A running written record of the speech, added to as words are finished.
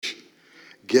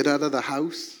get out of the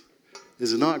house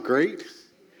is not great.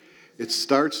 It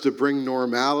starts to bring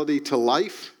normality to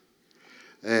life.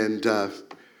 And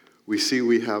we see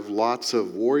we have lots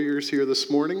of warriors here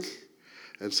this morning.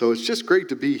 And so it's just great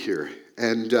to be here.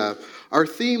 And our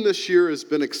theme this year has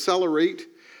been Accelerate.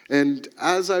 And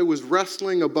as I was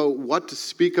wrestling about what to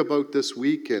speak about this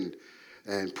week and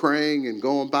praying and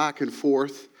going back and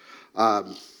forth,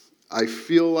 I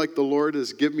feel like the Lord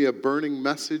has given me a burning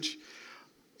message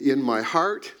in my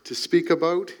heart to speak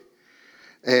about.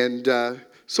 And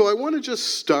so I want to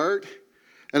just start,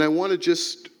 and I want to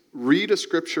just read a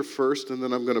scripture first, and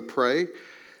then I'm going to pray.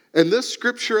 And this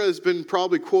scripture has been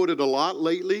probably quoted a lot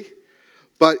lately,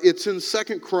 but it's in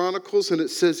 2 Chronicles, and it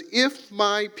says, "If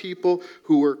my people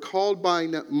who are called by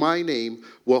my name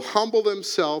will humble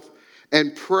themselves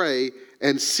and pray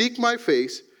and seek my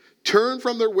face, turn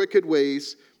from their wicked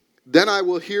ways, then I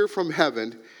will hear from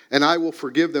heaven, and I will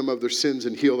forgive them of their sins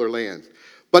and heal their land."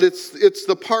 But it's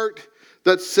the part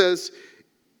that says,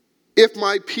 if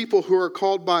my people who are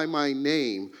called by my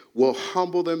name will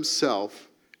humble themselves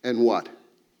and what?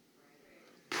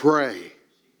 Pray.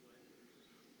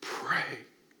 Pray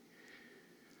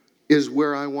is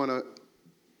where I want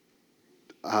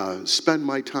to spend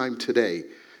my time today.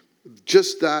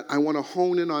 Just that, I want to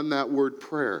hone in on that word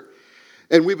prayer.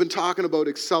 And we've been talking about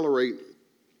accelerate.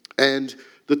 And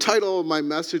the title of my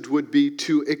message would be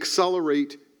to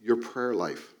accelerate your prayer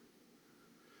life.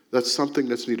 That's something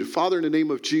that's needed. Father, in the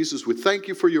name of Jesus, we thank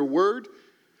you for your word.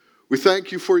 We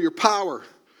thank you for your power.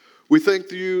 We thank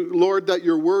you, Lord, that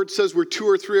your word says where 2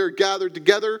 or 3 are gathered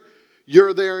together,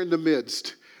 you're there in the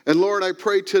midst. And Lord, I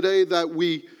pray today that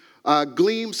we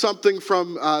glean something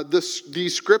from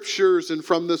these scriptures and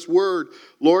from this word,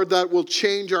 Lord, that will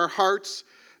change our hearts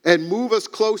and move us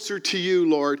closer to you,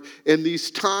 Lord, in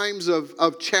these times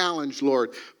of challenge,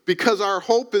 Lord. Because our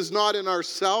hope is not in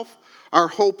ourselves, our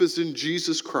hope is in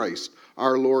Jesus Christ,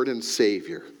 our Lord and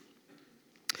Savior.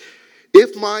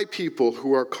 If my people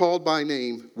who are called by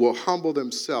name will humble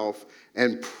themselves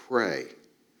and pray.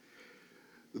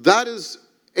 That is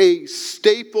a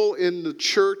staple in the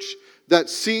church that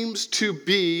seems to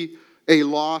be a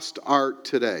lost art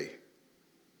today.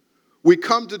 We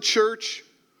come to church,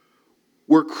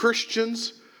 we're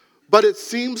Christians, but it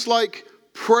seems like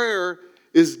prayer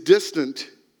is distant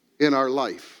in our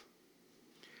life.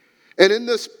 And in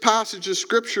this passage of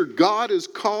Scripture, God is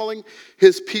calling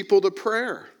his people to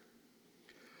prayer.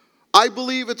 I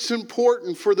believe it's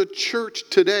important for the church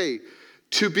today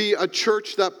to be a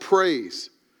church that prays.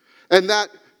 And that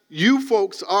you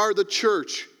folks are the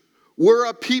church. We're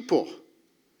a people.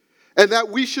 And that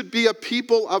we should be a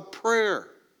people of prayer.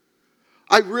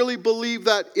 I really believe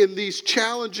that in these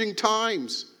challenging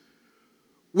times,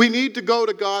 we need to go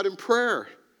to God in prayer.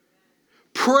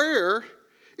 Prayer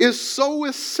is so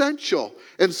essential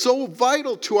and so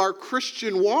vital to our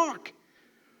Christian walk.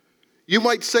 You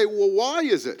might say, well, why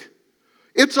is it?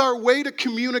 It's our way to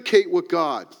communicate with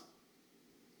God.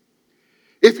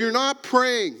 If you're not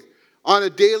praying on a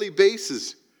daily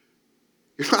basis,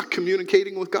 you're not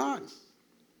communicating with God.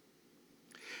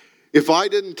 If I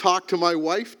didn't talk to my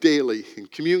wife daily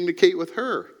and communicate with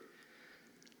her,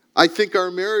 I think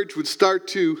our marriage would start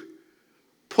to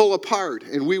pull apart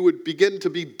and we would begin to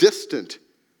be distant.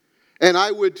 And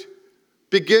I would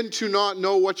begin to not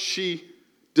know what she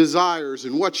desires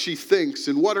and what she thinks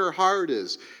and what her heart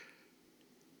is.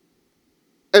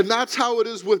 And that's how it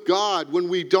is with God when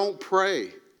we don't pray.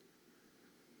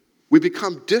 We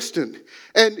become distant.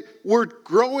 And we're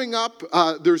growing up,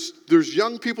 there's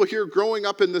young people here growing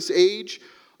up in this age.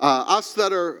 Us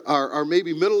that are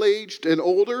maybe middle-aged and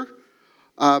older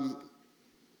are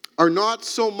not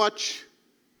so much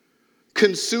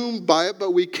consumed by it,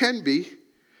 but we can be.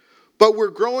 But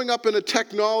we're growing up in a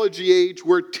technology age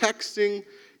where texting,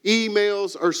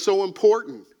 emails are so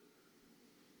important.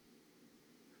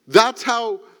 That's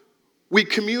how we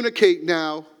communicate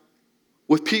now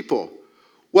with people.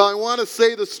 Well, I want to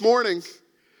say this morning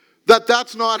that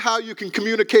that's not how you can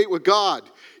communicate with God.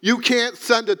 You can't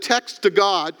send a text to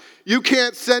God. You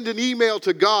can't send an email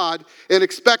to God and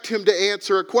expect him to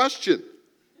answer a question.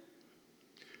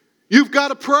 You've got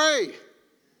to pray.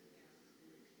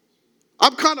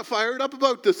 I'm kind of fired up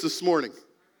about this morning.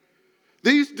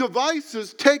 These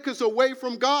devices take us away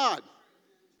from God.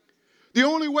 The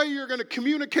only way you're going to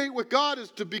communicate with God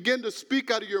is to begin to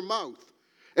speak out of your mouth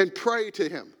and pray to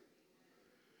him.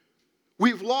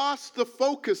 We've lost the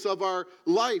focus of our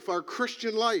life, our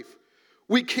Christian life.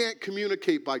 We can't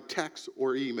communicate by text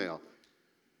or email.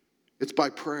 It's by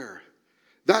prayer.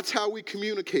 That's how we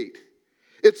communicate.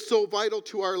 It's so vital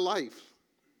to our life.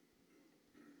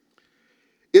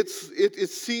 It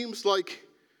seems like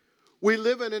We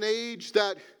live in an age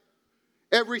that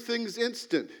everything's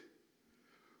instant.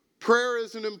 Prayer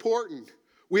isn't important.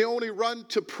 We only run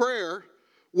to prayer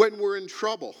when we're in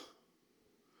trouble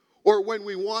or when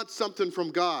we want something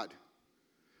from God.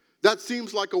 That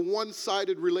seems like a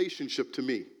one-sided relationship to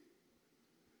me.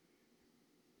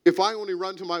 If I only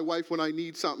run to my wife when I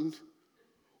need something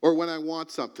or when I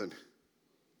want something,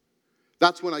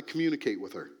 that's when I communicate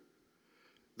with her.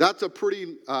 That's a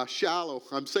pretty shallow,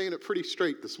 I'm saying it pretty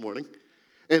straight this morning,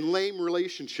 and lame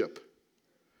relationship.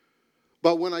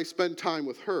 But when I spend time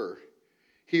with her,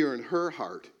 hearing her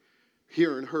heart,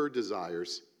 hearing her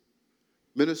desires,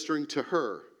 ministering to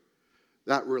her,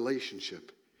 that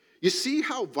relationship. You see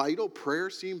how vital prayer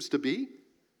seems to be?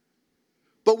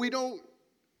 But we don't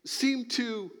seem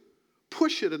to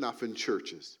push it enough in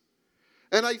churches.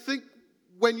 And I think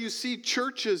when you see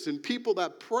churches and people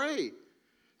that pray,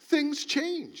 things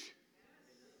change.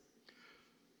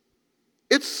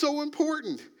 It's so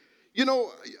important. You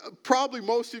know, probably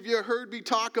most of you heard me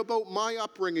talk about my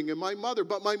upbringing and my mother,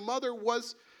 but my mother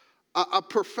was a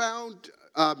profound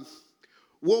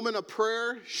woman of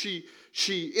prayer.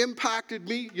 She impacted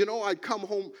me. You know, I'd come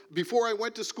home, before I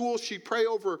went to school, she'd pray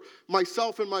over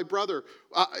myself and my brother.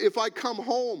 If I come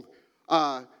home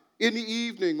in the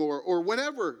evening or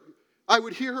whenever, I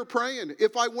would hear her praying.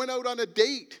 If I went out on a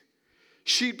date,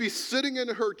 she'd be sitting in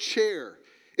her chair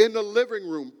in the living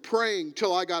room praying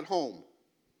till I got home.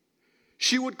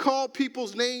 She would call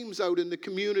people's names out in the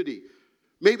community,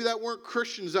 maybe that weren't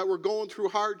Christians that were going through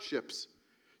hardships.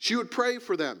 She would pray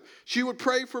for them. She would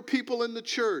pray for people in the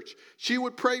church. She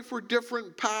would pray for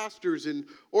different pastors and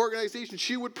organizations.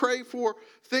 She would pray for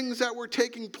things that were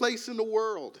taking place in the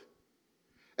world.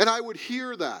 And I would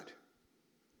hear that.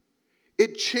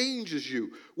 It changes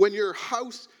you when your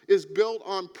house is built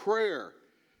on prayer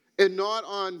and not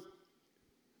on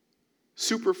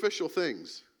superficial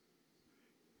things.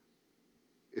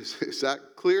 Is that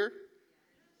clear?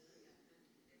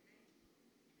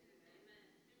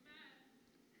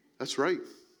 That's right.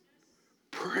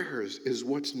 Prayer is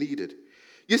what's needed.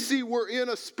 You see, we're in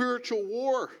a spiritual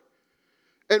war,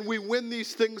 and we win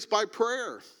these things by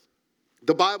prayer.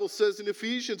 The Bible says in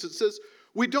Ephesians, it says,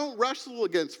 we don't wrestle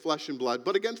against flesh and blood,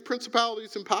 but against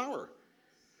principalities and power.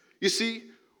 You see,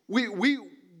 when we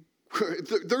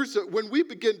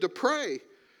begin to pray,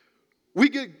 we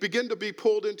begin to be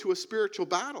pulled into a spiritual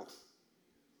battle.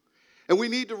 And we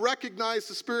need to recognize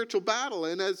the spiritual battle.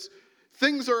 And as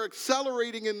things are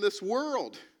accelerating in this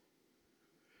world,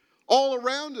 all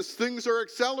around us, things are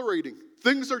accelerating.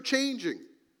 Things are changing.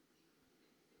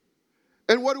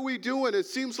 And what are we doing? It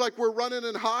seems like we're running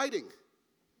and hiding.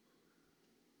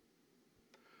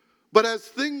 But as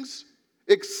things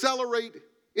accelerate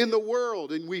in the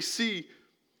world, and we see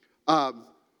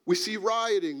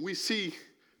rioting, we see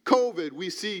COVID, we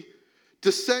see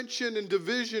dissension and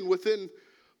division within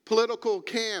political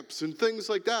camps and things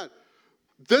like that.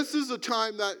 This is a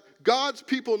time that God's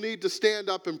people need to stand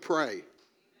up and pray.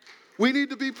 We need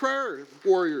to be prayer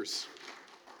warriors.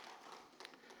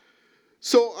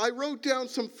 So I wrote down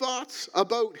some thoughts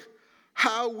about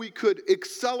how we could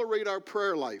accelerate our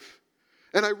prayer life.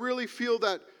 And I really feel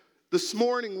that this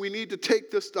morning we need to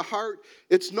take this to heart.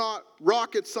 It's not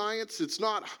rocket science. It's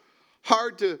not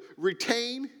hard to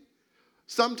retain.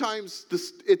 Sometimes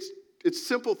it's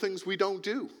simple things we don't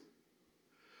do.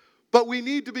 But we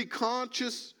need to be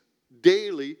conscious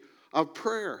daily of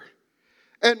prayer.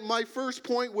 And my first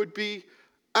point would be,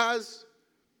 as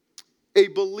a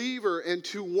believer and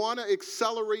to want to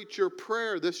accelerate your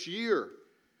prayer this year,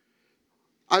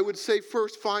 I would say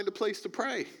first find a place to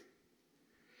pray.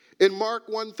 In Mark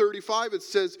 1:35 it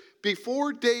says,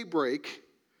 before daybreak,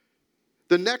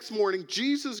 the next morning,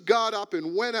 Jesus got up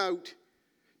and went out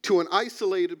to an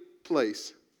isolated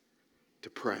place to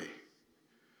pray.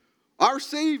 Our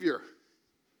Savior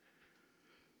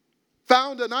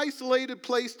found an isolated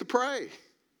place to pray.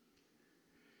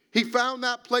 He found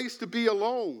that place to be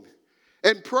alone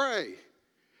and pray.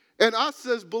 And us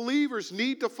as believers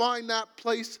need to find that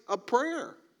place of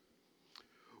prayer.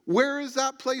 Where is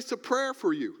that place of prayer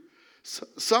for you?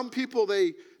 Some people,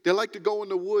 they like to go in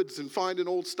the woods and find an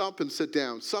old stump and sit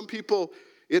down. Some people,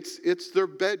 it's their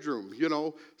bedroom, you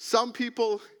know. Some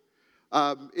people,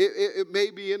 it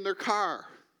may be in their car.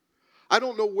 I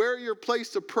don't know where your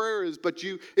place of prayer is, but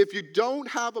if you don't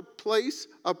have a place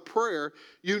of prayer,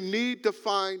 you need to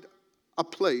find a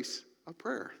place of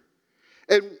prayer.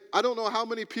 And I don't know how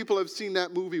many people have seen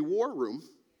that movie War Room,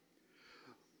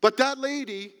 but that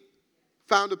lady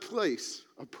found a place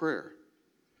of prayer.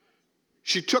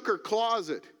 She took her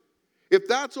closet. If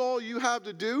that's all you have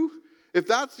to do, if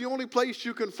that's the only place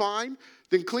you can find,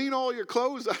 then clean all your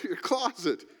clothes out of your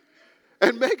closet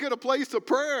and make it a place of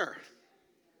prayer.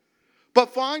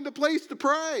 But find a place to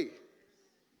pray.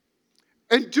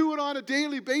 And do it on a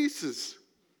daily basis.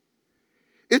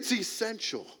 It's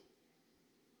essential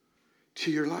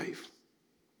to your life.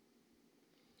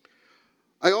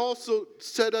 I also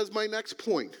said as my next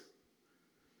point,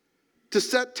 to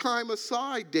set time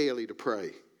aside daily to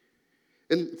pray.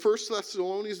 In 1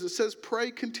 Thessalonians, it says,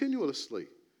 pray continuously.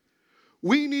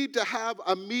 We need to have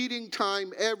a meeting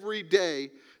time every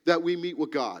day that we meet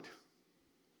with God.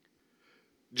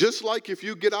 Just like if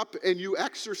you get up and you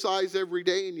exercise every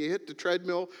day and you hit the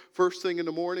treadmill first thing in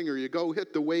the morning, or you go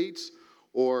hit the weights,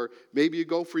 or maybe you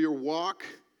go for your walk.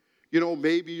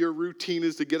 Maybe your routine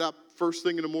is to get up first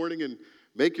thing in the morning and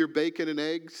make your bacon and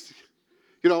eggs.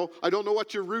 I don't know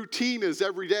what your routine is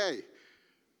every day.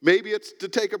 Maybe it's to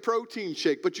take a protein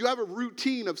shake, but you have a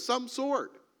routine of some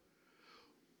sort.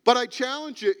 But I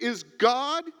challenge you,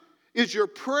 is your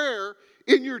prayer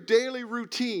in your daily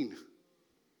routine?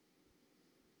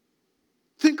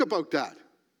 Think about that.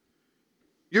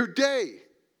 Your day.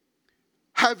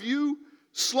 Have you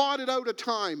slotted out a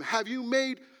time? Have you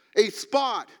made a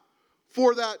spot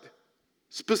for that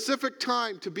specific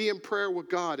time to be in prayer with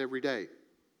God every day?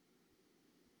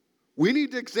 We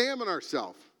need to examine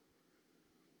ourselves.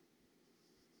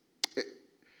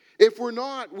 If we're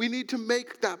not, we need to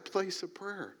make that place of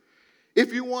prayer.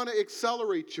 If you want to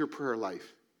accelerate your prayer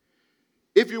life.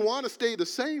 If you want to stay the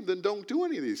same, then don't do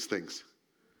any of these things.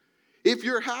 If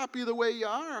you're happy the way you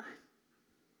are,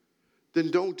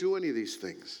 then don't do any of these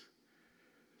things.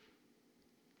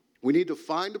 We need to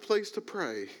find a place to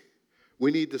pray.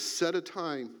 We need to set a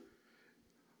time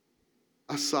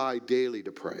aside daily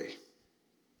to pray.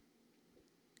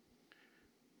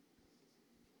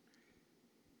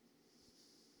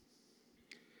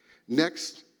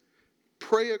 Next,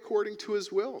 pray according to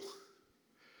his will.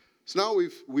 So now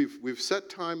we've set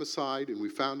time aside and we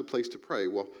found a place to pray.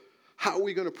 Well, how are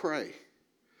we going to pray?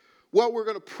 Well, we're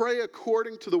going to pray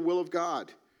according to the will of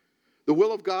God. The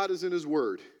will of God is in his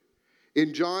word.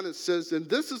 In John it says, and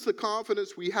this is the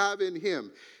confidence we have in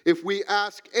him. If we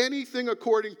ask anything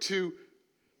according to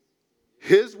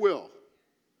his will.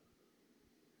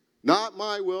 Not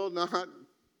my will, not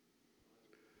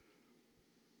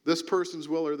this person's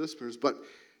will or this person's. But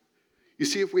you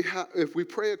see, if we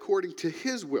pray according to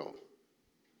his will.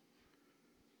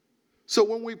 So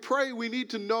when we pray, we need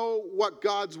to know what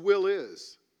God's will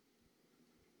is.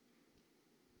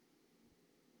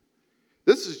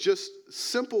 This is just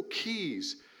simple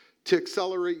keys to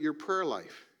accelerate your prayer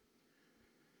life.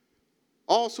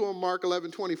 Also in Mark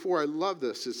 11:24, I love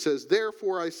this. It says,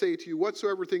 therefore I say to you,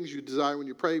 whatsoever things you desire when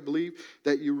you pray, believe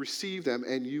that you receive them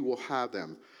and you will have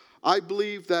them. I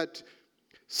believe that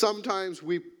sometimes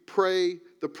we pray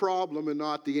the problem and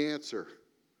not the answer.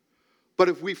 But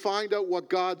if we find out what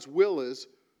God's will is,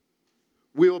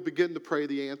 we'll begin to pray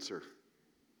the answer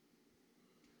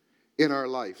in our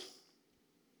life.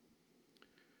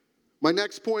 My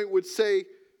next point would say,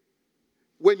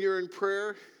 when you're in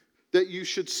prayer, that you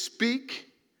should speak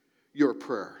your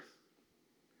prayer.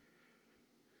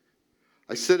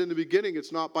 I said in the beginning,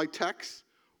 it's not by text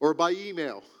or by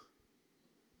email.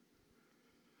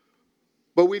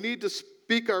 But we need to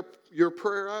speak your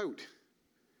prayer out.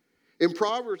 In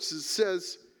Proverbs, it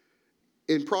says,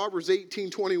 in Proverbs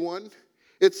 18:21,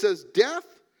 it says, death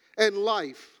and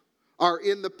life are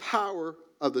in the power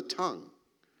of the tongue,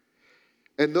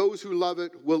 and those who love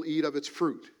it will eat of its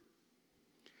fruit.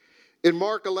 In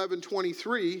Mark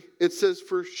 11:23, it says,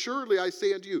 for surely I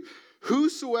say unto you,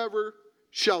 whosoever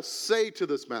shall say to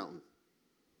this mountain.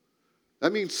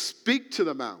 That means speak to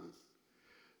the mountain.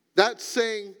 That's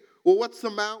saying, well, what's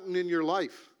the mountain in your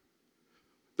life?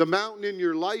 The mountain in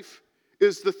your life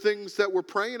is the things that we're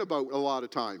praying about a lot of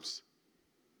times.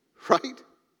 Right?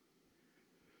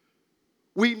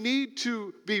 We need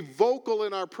to be vocal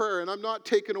in our prayer. And I'm not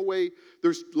taking away,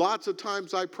 there's lots of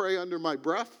times I pray under my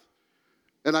breath.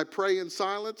 And I pray in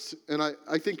silence. And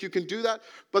I think you can do that.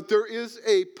 But there is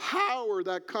a power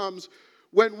that comes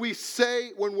when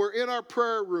we're in our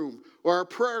prayer room or our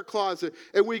prayer closet,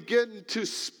 and we begin to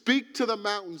speak to the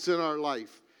mountains in our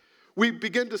life. We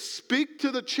begin to speak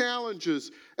to the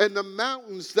challenges and the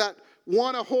mountains that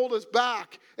want to hold us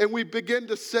back. And we begin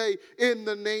to say, in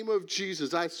the name of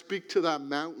Jesus, I speak to that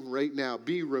mountain right now.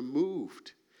 Be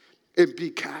removed and be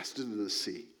cast into the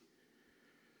sea.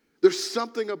 There's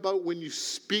something about when you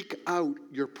speak out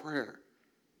your prayer.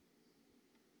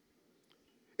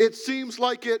 It seems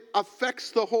like it affects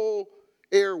the whole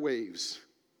airwaves.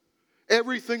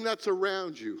 Everything that's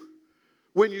around you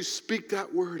when you speak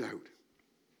that word out.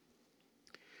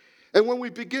 And when we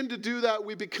begin to do that,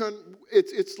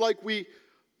 it's like we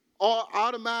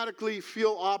automatically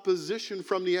feel opposition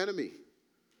from the enemy.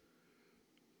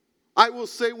 I will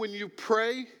say when you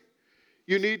pray,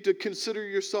 you need to consider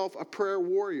yourself a prayer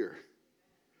warrior.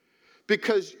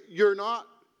 Because you're not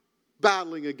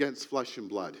battling against flesh and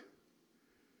blood.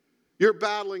 You're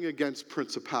battling against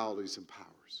principalities and powers.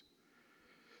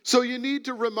 So you need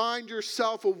to remind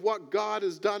yourself of what God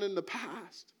has done in the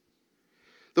past.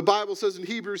 The Bible says in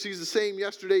Hebrews, He's the same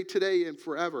yesterday, today, and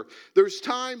forever. There's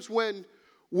times when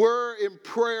we're in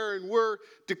prayer and we're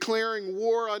declaring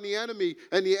war on the enemy,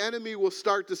 and the enemy will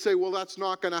start to say, well, that's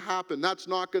not going to happen. That's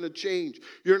not going to change.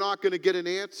 You're not going to get an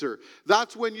answer.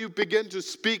 That's when you begin to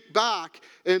speak back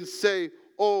and say,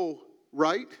 oh,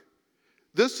 right?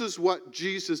 This is what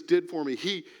Jesus did for me.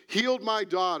 He healed my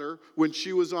daughter when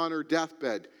she was on her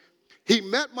deathbed. He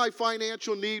met my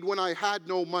financial need when I had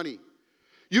no money.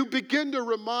 You begin to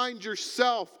remind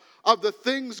yourself of the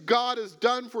things God has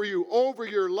done for you over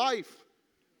your life.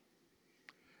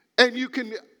 And you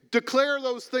can declare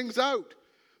those things out.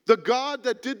 The God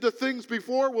that did the things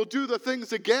before will do the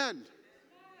things again.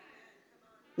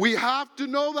 We have to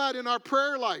know that in our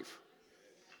prayer life,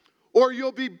 or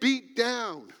you'll be beat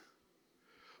down.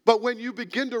 But when you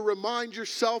begin to remind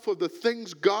yourself of the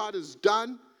things God has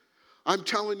done, I'm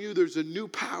telling you, there's a new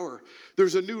power.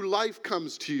 There's a new life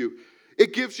comes to you.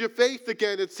 It gives you faith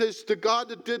again. It says, the God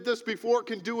that did this before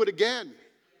can do it again.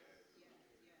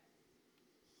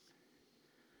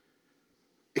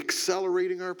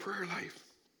 Accelerating our prayer life.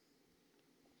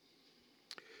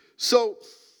 So,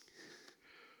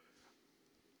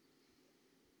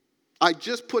 I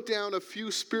just put down a few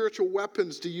spiritual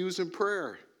weapons to use in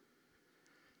prayer.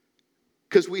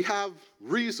 Because we have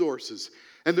resources.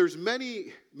 And there's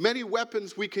many, many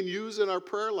weapons we can use in our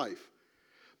prayer life.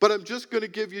 But I'm just going to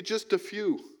give you just a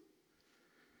few.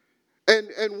 And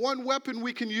one weapon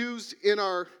we can use in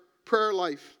our prayer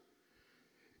life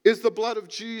is the blood of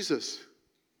Jesus.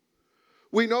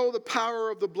 We know the power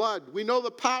of the blood. We know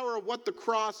the power of what the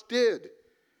cross did.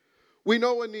 We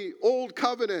know in the Old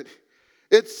Covenant,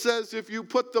 it says if you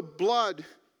put the blood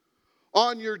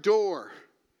on your door,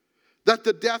 that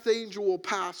the death angel will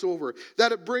pass over,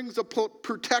 that it brings a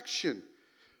protection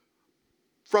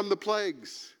from the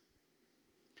plagues.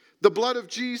 The blood of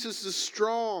Jesus is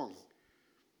strong.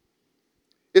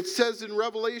 It says in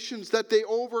Revelations that they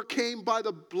overcame by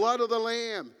the blood of the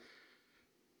Lamb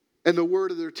and the word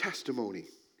of their testimony.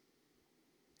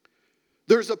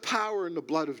 There's a power in the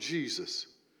blood of Jesus.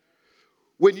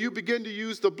 When you begin to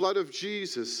use the blood of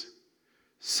Jesus,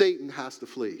 Satan has to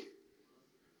flee.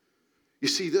 You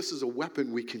see, this is a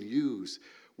weapon we can use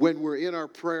when we're in our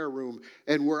prayer room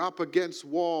and we're up against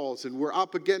walls and we're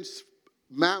up against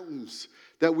mountains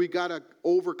that we got to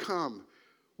overcome.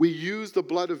 We use the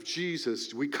blood of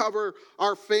Jesus. We cover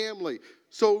our family.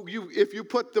 So if you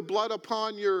put the blood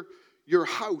upon your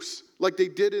house like they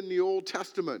did in the Old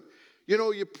Testament,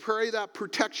 you pray that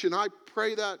protection. I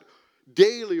pray that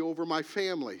daily over my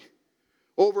family,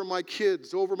 over my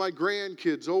kids, over my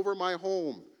grandkids, over my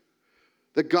home.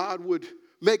 That God would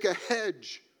make a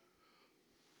hedge,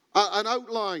 an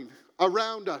outline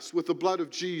around us with the blood of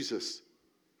Jesus.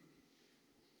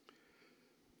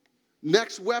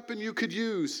 Next weapon you could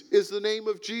use is the name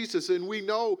of Jesus, and we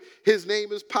know his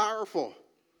name is powerful.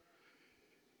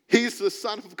 He's the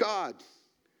Son of God.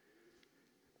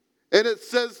 And it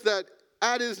says that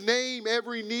at his name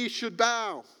every knee should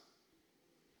bow.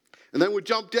 And then we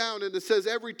jump down and it says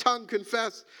every tongue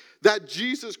confess that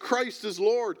Jesus Christ is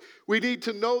Lord. We need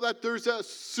to know that there's a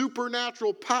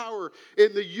supernatural power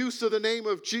in the use of the name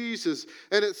of Jesus.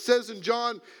 And it says in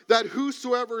John that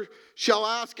whosoever shall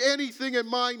ask anything in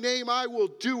my name, I will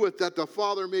do it, that the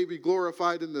Father may be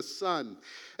glorified in the Son.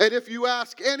 And if you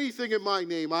ask anything in my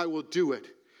name, I will do it.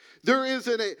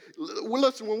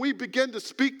 Listen, when we begin to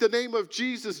speak the name of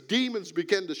Jesus, demons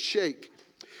begin to shake.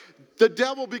 The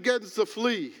devil begins to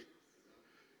flee.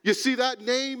 You see, that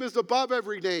name is above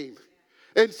every name.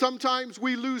 And sometimes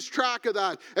we lose track of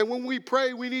that. And when we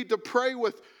pray, we need to pray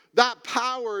with that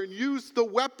power and use the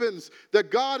weapons that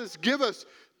God has given us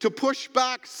to push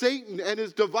back Satan and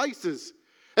his devices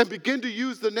and begin to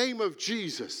use the name of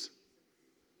Jesus.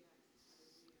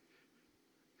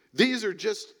 These are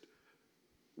just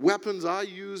weapons I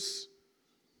use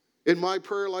in my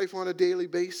prayer life on a daily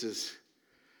basis.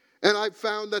 And I've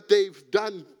found that they've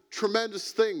done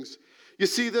tremendous things. You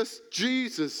see, this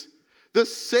Jesus,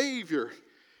 this Savior,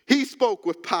 he spoke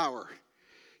with power.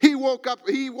 He walked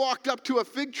up to a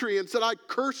fig tree and said, I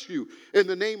curse you in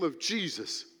the name of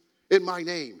Jesus, in my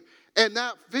name. And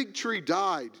that fig tree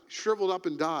died, shriveled up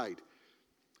and died.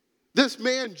 This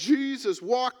man, Jesus,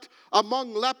 walked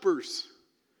among lepers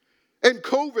and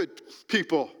COVID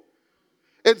people.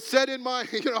 and said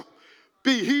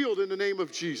be healed in the name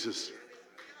of Jesus.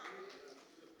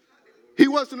 He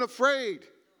wasn't afraid.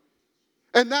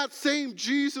 And that same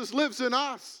Jesus lives in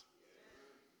us.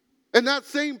 And that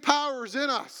same power is in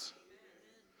us.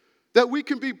 That we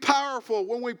can be powerful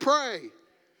when we pray.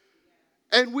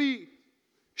 And we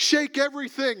shake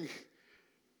everything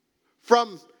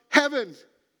from heaven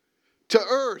to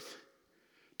earth,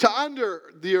 to under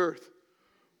the earth,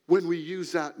 when we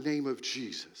use that name of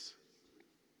Jesus.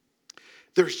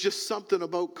 There's just something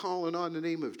about calling on the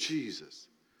name of Jesus.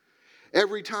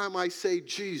 Every time I say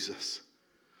Jesus,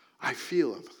 I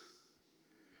feel him.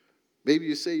 Maybe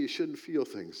you say you shouldn't feel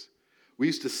things. We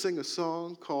used to sing a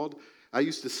song I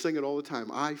used to sing it all the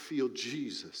time, I feel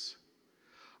Jesus.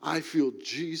 I feel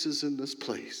Jesus in this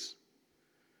place.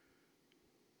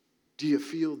 Do you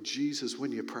feel Jesus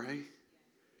when you pray?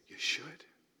 You should.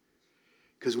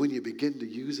 Because when you begin to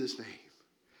use his name,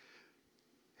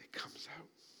 it comes out.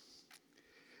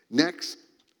 Next,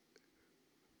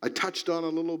 I touched on a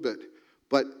little bit,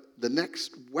 but the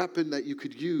next weapon that you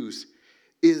could use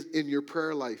is in your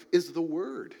prayer life is the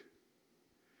word.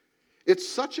 It's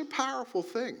such a powerful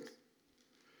thing.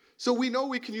 So we know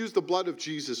we can use the blood of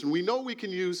Jesus, and we know we can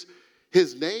use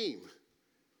his name.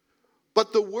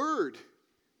 But the word,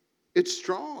 it's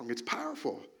strong, it's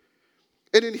powerful.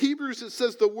 And in Hebrews it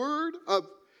says the word of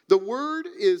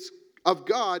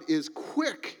God is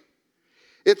quick.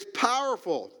 It's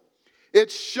powerful.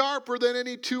 It's sharper than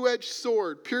any two-edged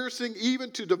sword, piercing even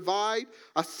to divide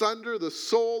asunder the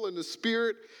soul and the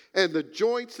spirit and the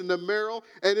joints and the marrow,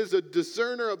 and is a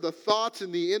discerner of the thoughts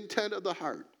and the intent of the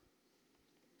heart.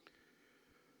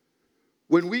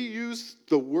 When we use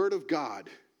the word of God,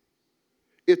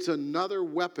 it's another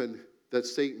weapon that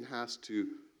Satan has to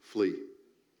flee.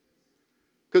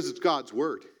 Because it's God's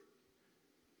word.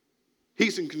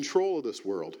 He's in control of this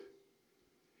world.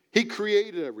 He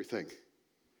created everything.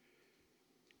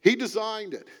 He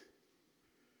designed it.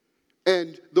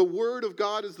 And the word of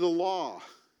God is the law.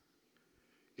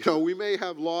 We may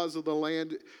have laws of the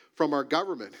land from our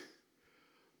government.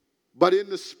 But in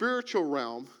the spiritual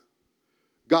realm,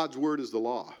 God's word is the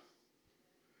law.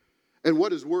 And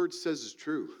what his word says is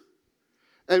true.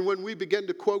 And when we begin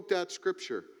to quote that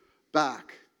scripture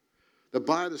back, that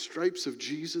by the stripes of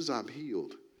Jesus I'm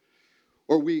healed.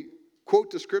 Or we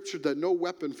quote the scripture that no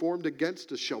weapon formed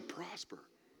against us shall prosper.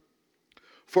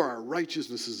 For our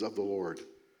righteousness is of the Lord.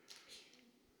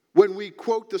 When we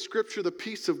quote the scripture, the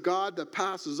peace of God that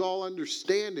passes all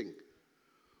understanding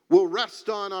will rest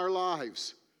on our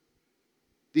lives.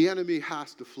 The enemy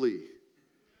has to flee.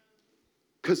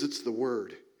 Because it's the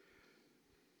word.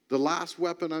 The last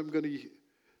weapon I'm going to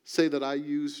say that I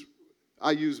use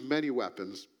many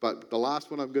weapons, but the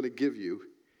last one I'm going to give you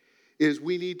is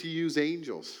we need to use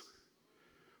angels.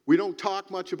 We don't talk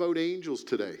much about angels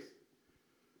today.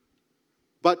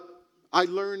 But I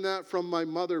learned that from my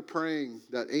mother praying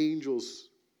that angels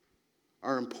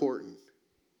are important.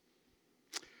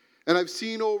 And I've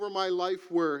seen over my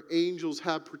life where angels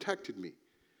have protected me.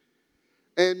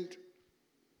 And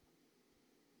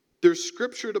there's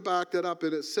scripture to back that up,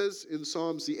 and it says in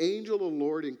Psalms, the angel of the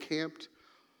Lord encamped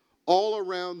all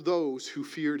around those who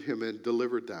feared him and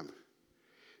delivered them.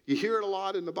 You hear it a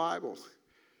lot in the Bible.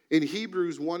 In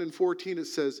Hebrews 1:14 it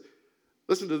says,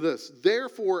 listen to this,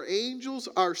 therefore angels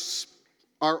are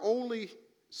only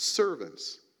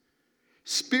servants,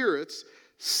 spirits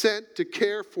sent to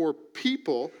care for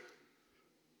people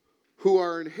who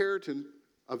are inheritant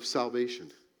of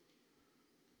salvation.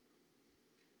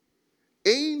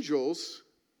 Angels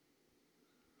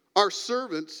are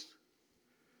servants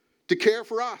to care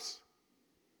for us.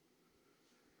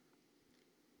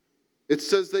 It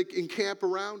says they encamp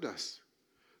around us.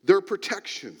 Their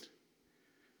protection.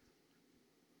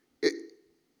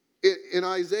 In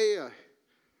Isaiah,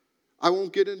 I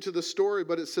won't get into the story,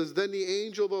 but it says, then the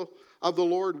angel of the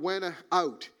Lord went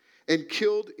out and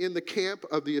killed in the camp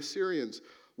of the Assyrians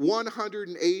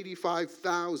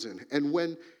 185,000. And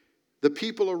when the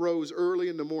people arose early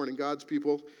in the morning, God's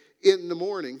people, in the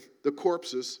morning, the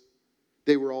corpses,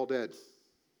 they were all dead.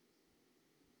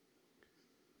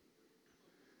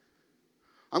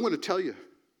 I'm going to tell you,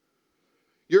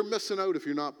 you're missing out if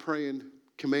you're not praying,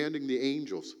 commanding the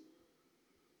angels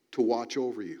to watch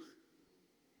over you.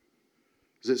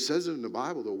 As it says in the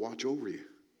Bible, they'll watch over you.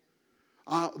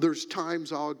 There's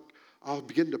times I'll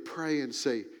begin to pray and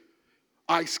say,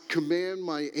 I command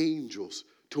my angels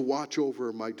to watch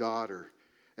over my daughter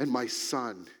and my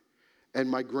son and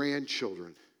my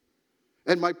grandchildren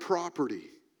and my property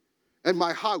and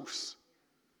my house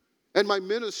and my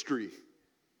ministry,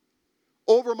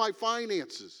 over my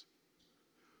finances.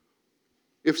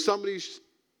 If somebody's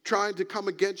trying to come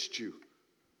against you.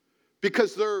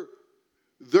 Because they're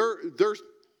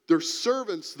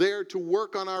servants there to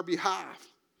work on our behalf.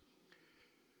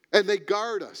 And they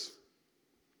guard us.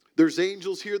 There's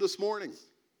angels here this morning.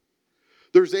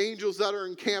 There's angels that are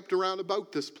encamped around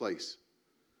about this place.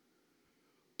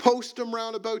 Post them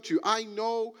round about you. I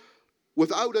know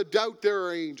without a doubt there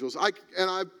are angels.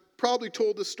 I've probably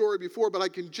told this story before, but I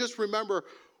can just remember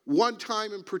one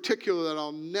time in particular that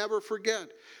I'll never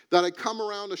forget. That I come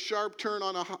around a sharp turn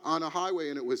on a highway,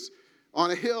 and it was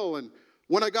on a hill. And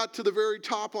when I got to the very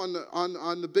top on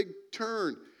the big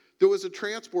turn, there was a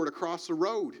transport across the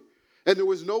road. And there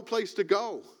was no place to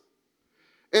go.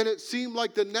 And it seemed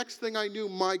like the next thing I knew,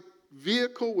 my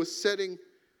vehicle was setting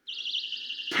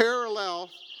parallel.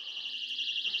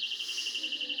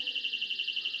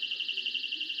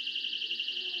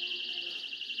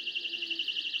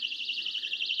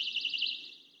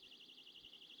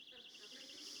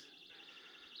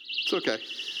 It's okay.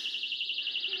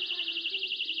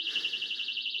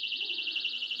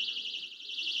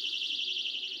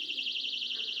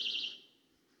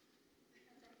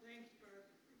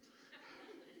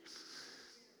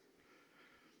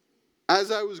 As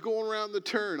I was going around the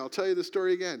turn, I'll tell you the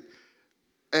story again.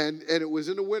 And it was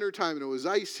in the wintertime, and it was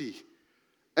icy.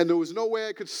 And there was no way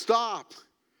I could stop.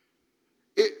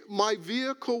 My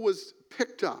vehicle was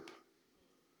picked up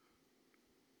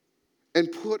and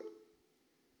put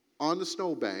on the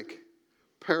snowbank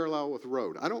parallel with the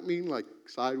road. I don't mean like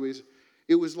sideways.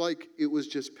 It was like it was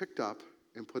just picked up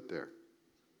and put there.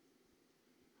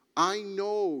 I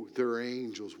know there are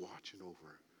angels watching over it.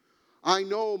 I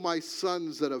know my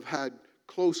sons that have had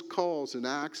close calls and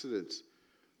accidents,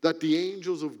 that the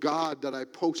angels of God that I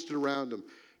posted around them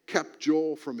kept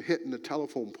Joel from hitting the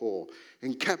telephone pole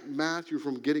and kept Matthew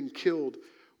from getting killed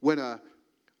when a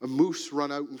moose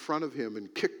run out in front of him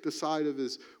and kicked the side of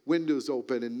his windows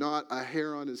open and not a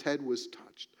hair on his head was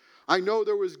touched. I know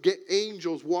there was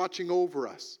angels watching over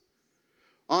us.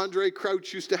 Andre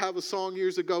Crouch used to have a song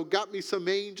years ago, "Got me some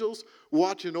angels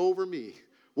watching over me,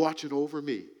 watching over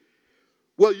me."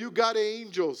 Well, you got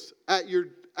angels at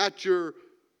your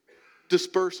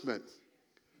disbursement.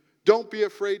 Don't be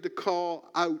afraid to call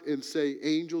out and say,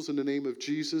 "Angels, in the name of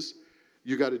Jesus,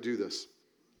 you got to do this."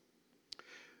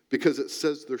 Because it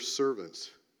says they're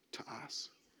servants to us.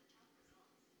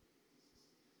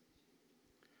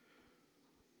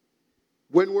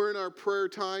 When we're in our prayer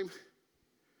time,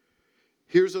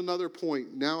 here's another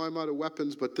point. Now I'm out of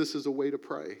weapons, but this is a way to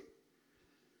pray.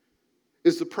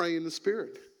 Is to pray in the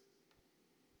Spirit.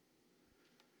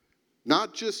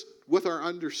 Not just with our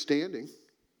understanding.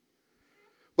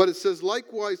 But it says,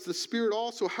 likewise, the Spirit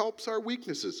also helps our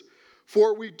weaknesses.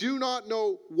 For we do not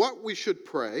know what we should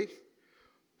pray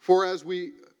for as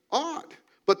we ought.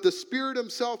 But the Spirit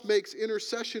himself makes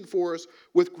intercession for us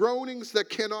with groanings that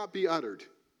cannot be uttered.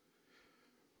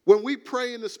 When we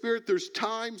pray in the Spirit, there's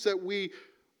times that we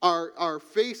are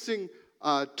facing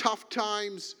tough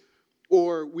times,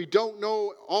 or we don't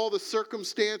know all the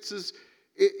circumstances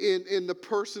in the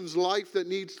person's life that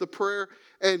needs the prayer,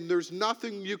 and there's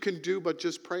nothing you can do but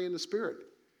just pray in the Spirit.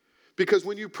 Because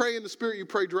when you pray in the Spirit, you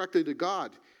pray directly to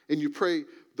God, and you pray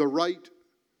the right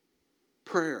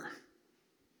prayer.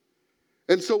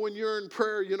 And so when you're in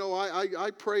prayer,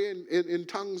 I pray in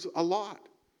tongues a lot.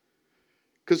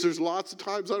 Because there's lots of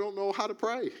times I don't know how to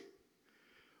pray.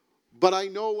 But I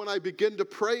know when I begin to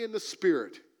pray in the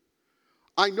Spirit,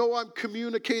 I know I'm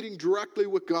communicating directly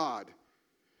with God.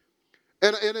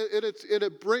 And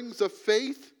it brings a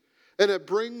faith, and it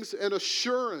brings an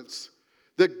assurance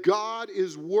that God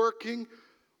is working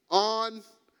on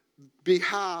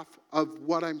behalf of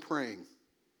what I'm praying.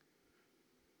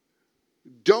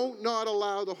 Don't not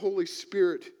allow the Holy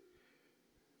Spirit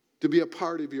to be a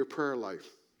part of your prayer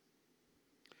life.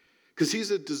 Because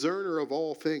he's a discerner of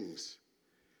all things.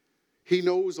 He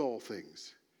knows all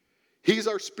things. He's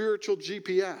our spiritual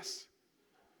GPS.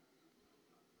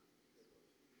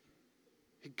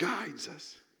 He guides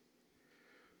us.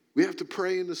 We have to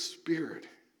pray in the Spirit.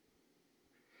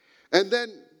 And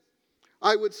then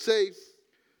I would say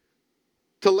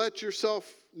to let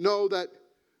yourself know that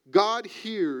God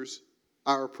hears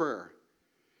our prayer.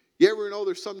 You ever know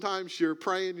there's sometimes you're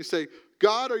praying, you say,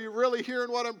 "God, are you really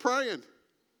hearing what I'm praying?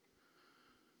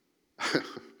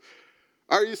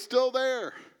 Are you still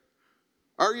there?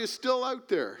 Are you still out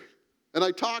there?" And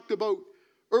I talked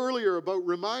earlier about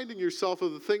reminding yourself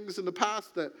of the things in the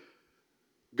past that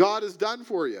God has done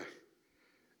for you.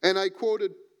 And I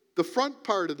quoted the front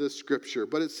part of this scripture,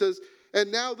 but it says,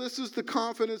 "And now this is the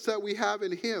confidence that we have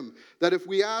in him, that if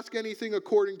we ask anything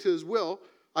according to his will,"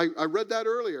 I read that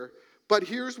earlier, but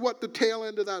here's what the tail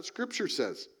end of that scripture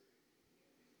says.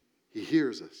 He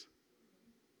hears us.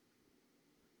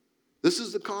 This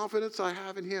is the confidence I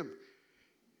have in him.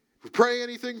 If we pray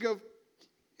anything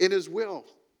in his will,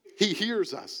 he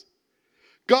hears us.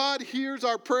 God hears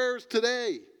our prayers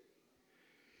today.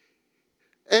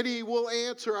 And he will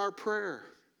answer our prayer.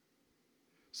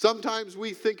 Sometimes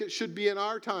we think it should be in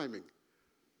our timing.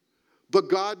 But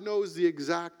God knows the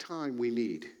exact time we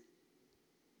need.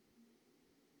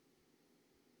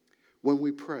 When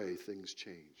we pray, things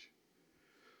change.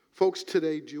 Folks,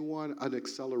 today, do you want an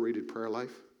accelerated prayer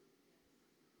life?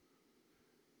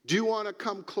 Do you want to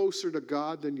come closer to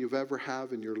God than you've ever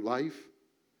have in your life?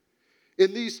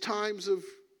 In these times of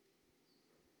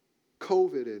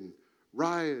COVID and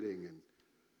rioting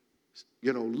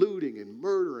and looting and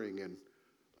murdering and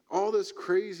all this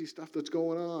crazy stuff that's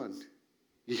going on.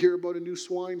 You hear about a new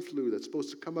swine flu that's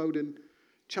supposed to come out in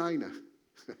China.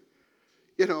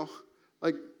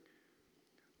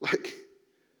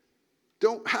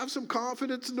 Don't have some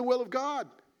confidence in the will of God.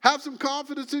 Have some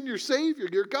confidence in your Savior,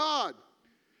 your God.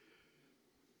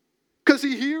 Because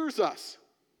he hears us.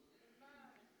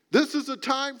 This is a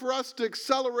time for us to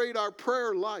accelerate our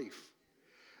prayer life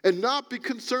and not be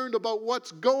concerned about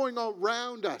what's going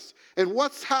around us and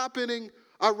what's happening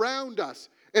around us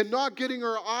and not getting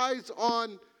our eyes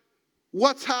on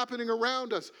what's happening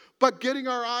around us, but getting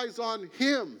our eyes on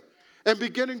him and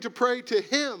beginning to pray to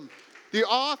him, the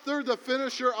author, the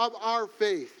finisher of our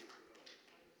faith.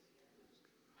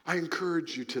 I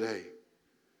encourage you today,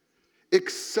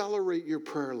 accelerate your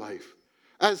prayer life.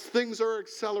 As things are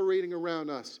accelerating around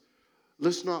us,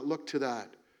 let's not look to that.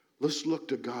 Let's look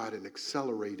to God and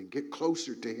accelerate and get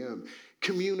closer to him.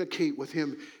 Communicate with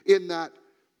him in that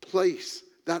place,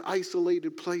 that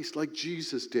isolated place like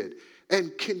Jesus did.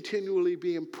 And continually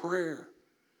be in prayer.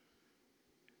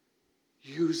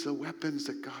 Use the weapons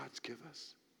that God's given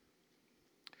us.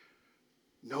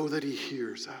 Know that he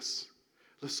hears us.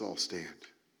 Let's all stand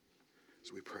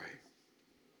as we pray.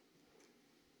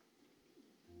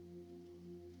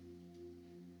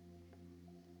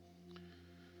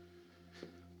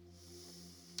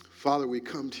 Father, we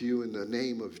come to you in the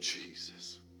name of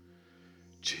Jesus.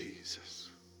 Jesus.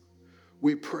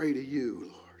 We pray to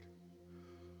you, Lord.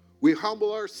 We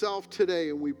humble ourselves today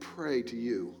and we pray to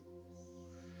you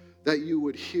that you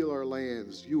would heal our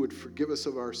lands. You would forgive us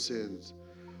of our sins.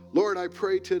 Lord, I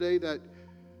pray today that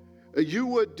you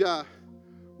would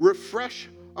refresh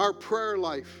our prayer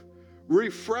life.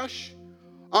 Refresh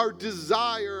our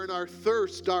desire and our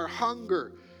thirst, our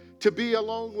hunger to be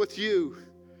alone with you.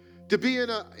 To be in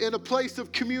a place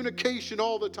of communication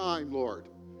all the time, Lord.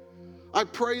 I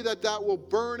pray that will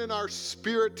burn in our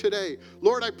spirit today.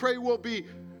 Lord, I pray we'll be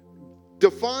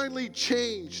divinely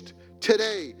changed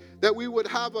today. That we would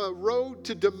have a road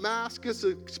to Damascus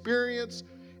experience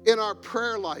in our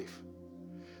prayer life.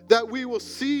 That we will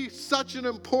see such an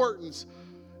importance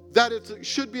that it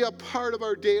should be a part of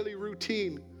our daily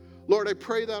routine. Lord, I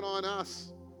pray that on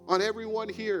us, on everyone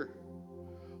here.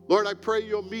 Lord, I pray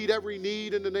you'll meet every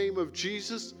need in the name of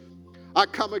Jesus. I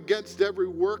come against every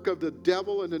work of the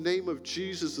devil in the name of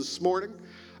Jesus this morning.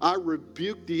 I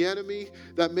rebuke the enemy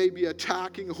that may be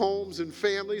attacking homes and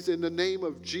families in the name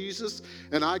of Jesus.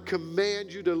 And I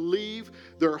command you to leave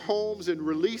their homes and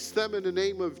release them in the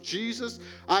name of Jesus.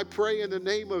 I pray in the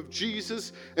name of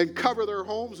Jesus and cover their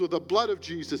homes with the blood of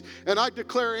Jesus. And I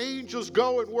declare angels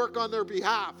go and work on their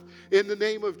behalf in the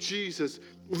name of Jesus.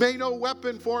 May no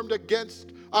weapon formed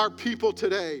against our people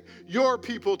today, your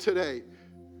people today.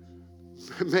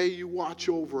 May you watch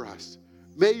over us.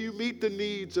 May you meet the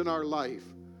needs in our life.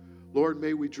 Lord,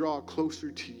 may we draw closer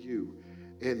to you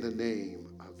in the name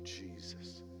of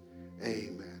Jesus.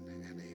 Amen.